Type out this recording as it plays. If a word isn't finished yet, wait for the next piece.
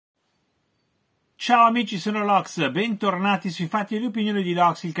Ciao amici, sono Lox, bentornati sui Fatti e le Opinioni di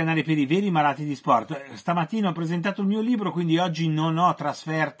Lox, il canale per i veri malati di sport. Stamattina ho presentato il mio libro, quindi oggi non ho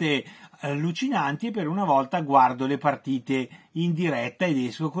trasferte allucinanti e per una volta guardo le partite in diretta ed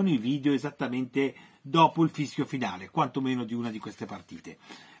esco con i video esattamente dopo il fischio finale, quantomeno di una di queste partite.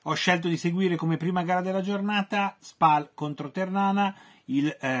 Ho scelto di seguire come prima gara della giornata Spal contro Ternana.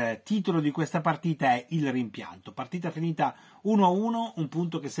 Il titolo di questa partita è Il rimpianto. Partita finita 1-1, un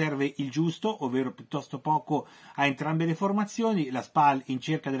punto che serve il giusto, ovvero piuttosto poco a entrambe le formazioni. La Spal, in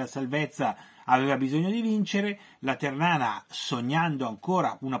cerca della salvezza, aveva bisogno di vincere. La Ternana, sognando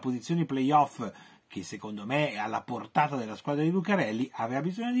ancora una posizione playoff che secondo me è alla portata della squadra di Lucarelli, aveva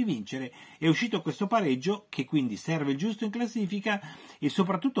bisogno di vincere. È uscito questo pareggio che quindi serve il giusto in classifica e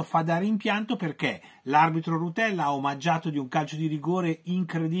soprattutto fa da rimpianto perché l'arbitro Rutella ha omaggiato di un calcio di rigore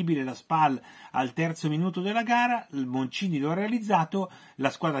incredibile la Spal al terzo minuto della gara, il Moncini lo ha realizzato,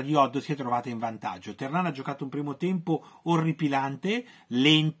 la squadra di Oddo si è trovata in vantaggio. Ternana ha giocato un primo tempo orripilante,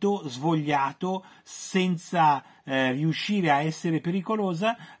 lento, svogliato, senza riuscire a essere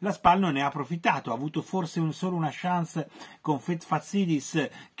pericolosa. La Spal non ne ha approfittato, ha avuto forse solo una chance con Fetfazidis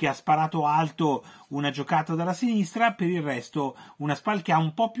che ha sparato alto una giocata dalla sinistra, per il resto una Spal che ha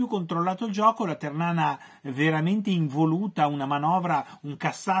un po' più controllato il gioco, la Ternana veramente involuta, una manovra, un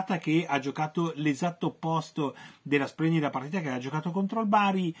Cassata che ha giocato l'esatto opposto della splendida partita che ha giocato contro il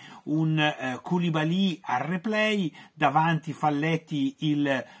Bari, un Koulibaly al replay, davanti Falletti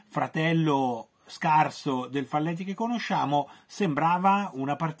il fratello scarso del Falletti che conosciamo. Sembrava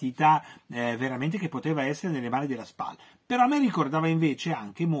una partita veramente che poteva essere nelle mani della Spal, però a me ricordava invece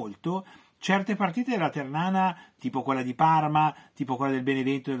anche molto certe partite della Ternana, tipo quella di Parma, tipo quella del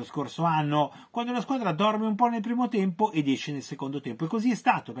Benevento dello scorso anno, quando la squadra dorme un po' nel primo tempo ed esce nel secondo tempo. E così è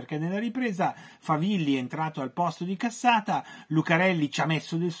stato, perché nella ripresa Favilli è entrato al posto di Cassata, Lucarelli ci ha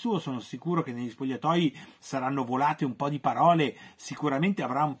messo del suo, sono sicuro che negli spogliatoi saranno volate un po' di parole, sicuramente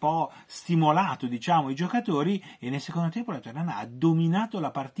avrà un po' stimolato, diciamo, i giocatori, e nel secondo tempo la Ternana ha dominato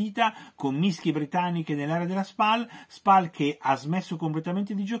la partita con mischie britanniche nell'area della Spal che ha smesso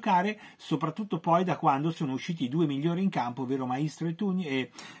completamente di giocare, soprattutto poi da quando sono usciti i due migliori in campo, ovvero Maestro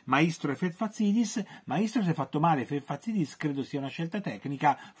e Fetfazidis. Maestro si è fatto male, Fetfazidis credo sia una scelta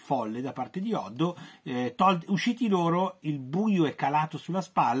tecnica folle da parte di Oddo. Usciti loro, il buio è calato sulla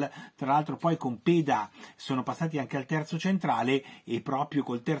Spal, tra l'altro poi con Peda sono passati anche al terzo centrale, e proprio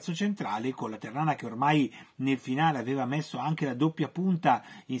col terzo centrale, con la Ternana che ormai nel finale aveva messo anche la doppia punta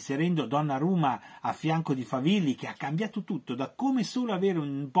inserendo Donnarumma a fianco di Favilli, che ha cambiato tutto, da come solo avere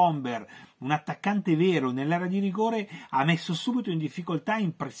un bomber, un attaccante vero nell'area di rigore, ha messo subito in difficoltà,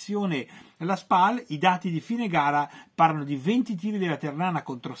 in pressione la Spal. I dati di fine gara parlano di 20 tiri della Ternana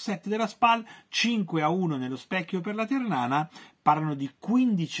contro 7 della Spal, 5-1 nello specchio per la Ternana, parlano di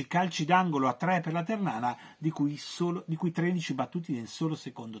 15 calci d'angolo a 3 per la Ternana, di cui 13 battuti nel solo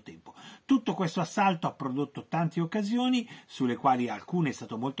secondo tempo. Tutto questo assalto ha prodotto tante occasioni, sulle quali alcune è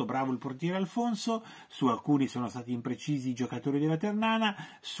stato molto bravo il portiere Alfonso, su alcuni sono stati imprecisi i giocatori della Ternana,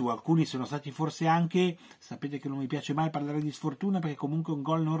 su alcuni sono stati forse anche, sapete che non mi piace mai parlare di sfortuna perché comunque un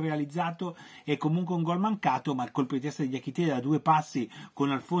gol non realizzato è comunque un gol mancato, ma il colpo di testa di Diakité da 2 passi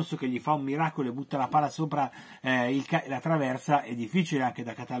con Alfonso che gli fa un miracolo e butta la palla sopra la traversa è difficile anche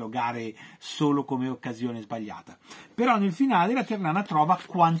da catalogare solo come occasione sbagliata. Però nel finale la Ternana trova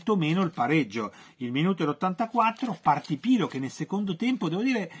quantomeno il pareggio. Il minuto è l'84, Partipilo che nel secondo tempo, devo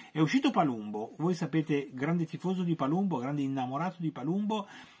dire, è uscito Palumbo. Voi sapete, grande tifoso di Palumbo, grande innamorato di Palumbo,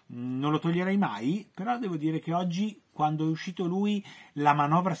 non lo toglierei mai, però devo dire che oggi, quando è uscito lui, la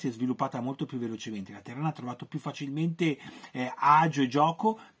manovra si è sviluppata molto più velocemente. La Ternana ha trovato più facilmente agio e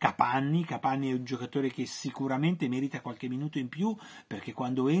gioco. Capanni è un giocatore che sicuramente merita qualche minuto in più, perché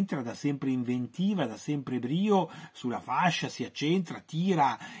quando entra dà sempre inventiva, dà sempre brio sulla fascia, si accentra,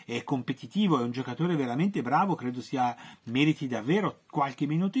 tira, è competitivo, è un giocatore veramente bravo, credo meriti davvero qualche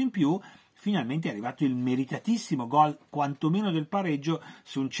minuto in più. Finalmente è arrivato il meritatissimo gol, quantomeno del pareggio,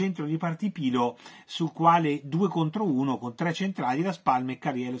 su un centro di Partipilo, sul quale 2 contro 1, con 3 centrali, la Spal,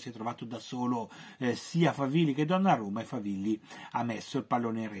 Meccariello si è trovato da solo sia Favilli che Donnarumma, e Favilli ha messo il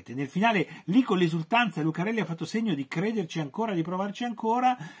pallone in rete. Nel finale, lì con l'esultanza, Lucarelli ha fatto segno di crederci ancora, di provarci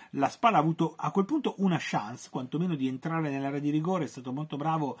ancora. La Spal ha avuto a quel punto una chance, quantomeno di entrare nell'area di rigore, è stato molto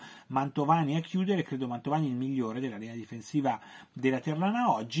bravo Mantovani a chiudere, credo Mantovani il migliore della linea difensiva della Ternana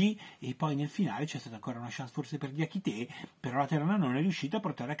oggi, e poi nel finale c'è stata ancora una chance forse per Diakité, però la Ternana non è riuscita a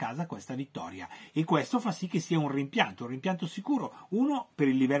portare a casa questa vittoria, e questo fa sì che sia un rimpianto sicuro, uno per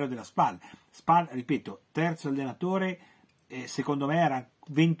il livello della Spal, ripeto, terzo allenatore, secondo me era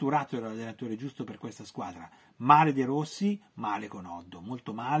Venturato era l'allenatore giusto per questa squadra, male De Rossi, male con Oddo,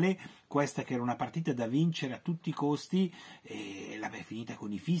 molto male. Questa che era una partita da vincere a tutti i costi, l'aveva finita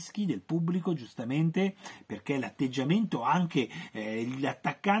con i fischi del pubblico, giustamente, perché l'atteggiamento anche,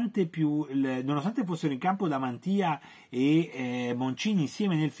 l'attaccante più, nonostante fossero in campo Damantia e Moncini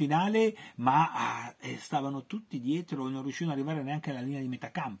insieme nel finale, ma stavano tutti dietro e non riuscivano ad arrivare neanche alla linea di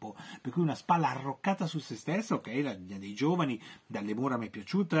metà campo, per cui una Spal arroccata su se stessa, ok, la linea dei giovani, Dalle Mura mi è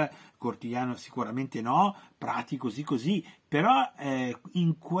piaciuta, Cortigliano sicuramente no, Prati così, però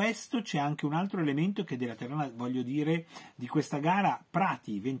in questo c'è anche un altro elemento che della Ternana voglio dire di questa gara.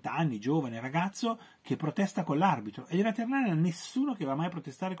 Prati, 20 anni, giovane ragazzo, che protesta con l'arbitro, e della Ternana nessuno che va mai a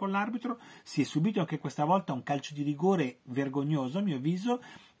protestare con l'arbitro. Si è subito anche questa volta un calcio di rigore vergognoso a mio avviso,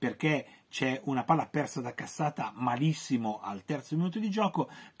 perché c'è una palla persa da Cassata malissimo al terzo minuto di gioco,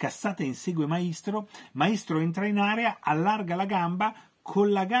 Cassata insegue Maestro entra in area, allarga la gamba,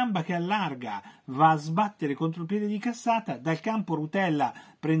 con la gamba che allarga va a sbattere contro il piede di Cassata, dal campo Rutella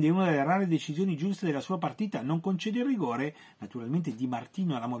prende una delle rare decisioni giuste della sua partita, non concede il rigore. Naturalmente Di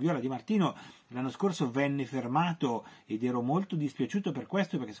Martino, la moviola Di Martino l'anno scorso venne fermato ed ero molto dispiaciuto per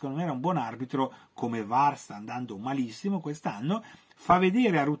questo, perché secondo me era un buon arbitro, come VAR sta andando malissimo quest'anno. Fa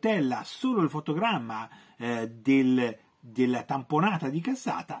vedere a Rutella solo il fotogramma della tamponata di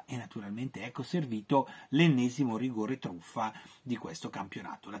Cassata e naturalmente ecco servito l'ennesimo rigore truffa di questo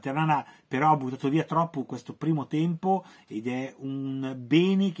campionato. La Ternana però ha buttato via troppo questo primo tempo ed è un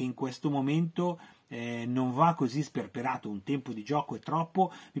bene che in questo momento non va così sperperato, un tempo di gioco è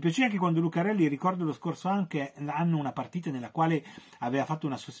troppo. Mi piaceva anche quando Lucarelli, ricordo lo scorso anno una partita nella quale aveva fatto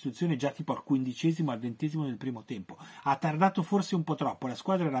una sostituzione già tipo al 15esimo, al 20esimo del primo tempo, ha tardato forse un po' troppo, la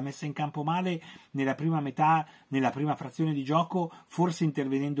squadra era messa in campo male nella prima metà, nella prima frazione di gioco, forse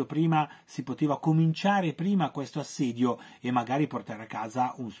intervenendo prima si poteva cominciare prima questo assedio e magari portare a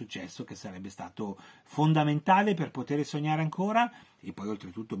casa un successo che sarebbe stato fondamentale per poter sognare ancora. E poi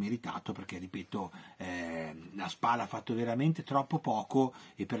oltretutto meritato, perché ripeto, la Spal ha fatto veramente troppo poco,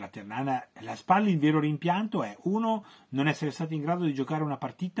 e per la Ternana la Spal il vero rimpianto è uno, non essere stati in grado di giocare una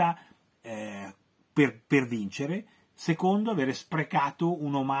partita per vincere, secondo avere sprecato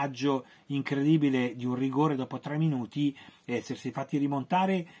un omaggio incredibile di un rigore dopo 3 minuti e essersi fatti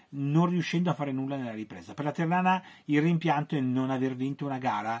rimontare non riuscendo a fare nulla nella ripresa. Per la Ternana il rimpianto è non aver vinto una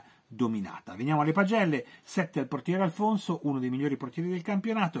gara dominata. Veniamo alle pagelle: 7 al portiere Alfonso, uno dei migliori portieri del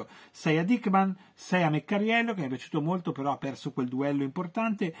campionato, 6 a Dickman, 6 a Meccariello, che mi è piaciuto molto però ha perso quel duello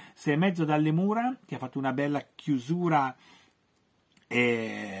importante, 6,5 Dalle Mura, che ha fatto una bella chiusura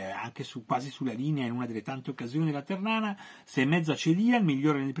anche quasi sulla linea in una delle tante occasioni della Ternana, 6,5 a Celia, il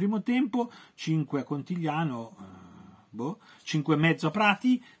migliore nel primo tempo, 5 a Contigliano, 5,5 a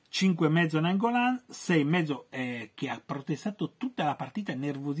Prati, 5,5 a Nangolan, 6,5 che ha protestato tutta la partita,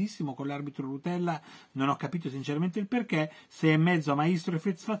 nervosissimo con l'arbitro Rutella, non ho capito sinceramente il perché, 6,5 a Maestro e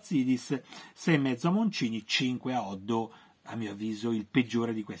Fezfazzidis, 6,5 a Moncini, 5 a Oddo, a mio avviso il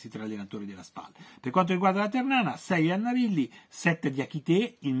peggiore di questi 3 allenatori della Spal. Per quanto riguarda la Ternana, 6 a Narilli, 7 di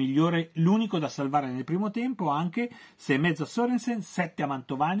Achité, il migliore, l'unico da salvare nel primo tempo anche, 6,5 a Sorensen, 7 a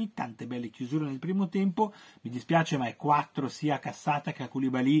Mantovani, tante belle chiusure nel primo tempo, mi dispiace ma è 4 sia a Cassata che a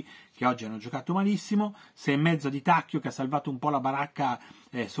Koulibaly, che oggi hanno giocato malissimo, 6,5 di Tacchio che ha salvato un po' la baracca,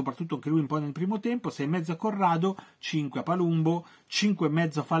 soprattutto anche lui un po' nel primo tempo, 6,5 a Corrado, 5 a Palumbo,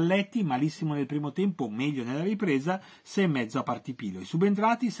 5,5 a Falletti, malissimo nel primo tempo, meglio nella ripresa, 6,5 a Partipilo. I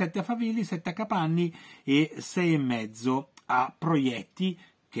subentrati 7 a Favilli, 7 a Capanni e 6,5 a Proietti,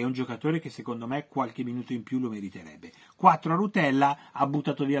 che è un giocatore che secondo me qualche minuto in più lo meriterebbe. 4 a Rutella, ha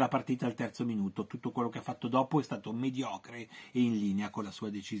buttato via la partita al terzo minuto, tutto quello che ha fatto dopo è stato mediocre e in linea con la sua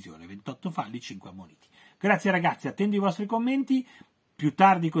decisione, 28 falli, 5 ammoniti. Grazie ragazzi, attendo i vostri commenti, più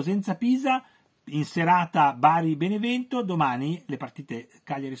tardi Cosenza-Pisa, in serata Bari-Benevento, domani le partite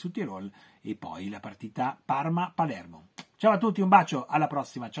Cagliari su Tirol e poi la partita Parma-Palermo. Ciao a tutti, un bacio, alla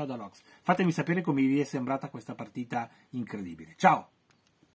prossima, ciao da Lox. Fatemi sapere come vi è sembrata questa partita incredibile. Ciao!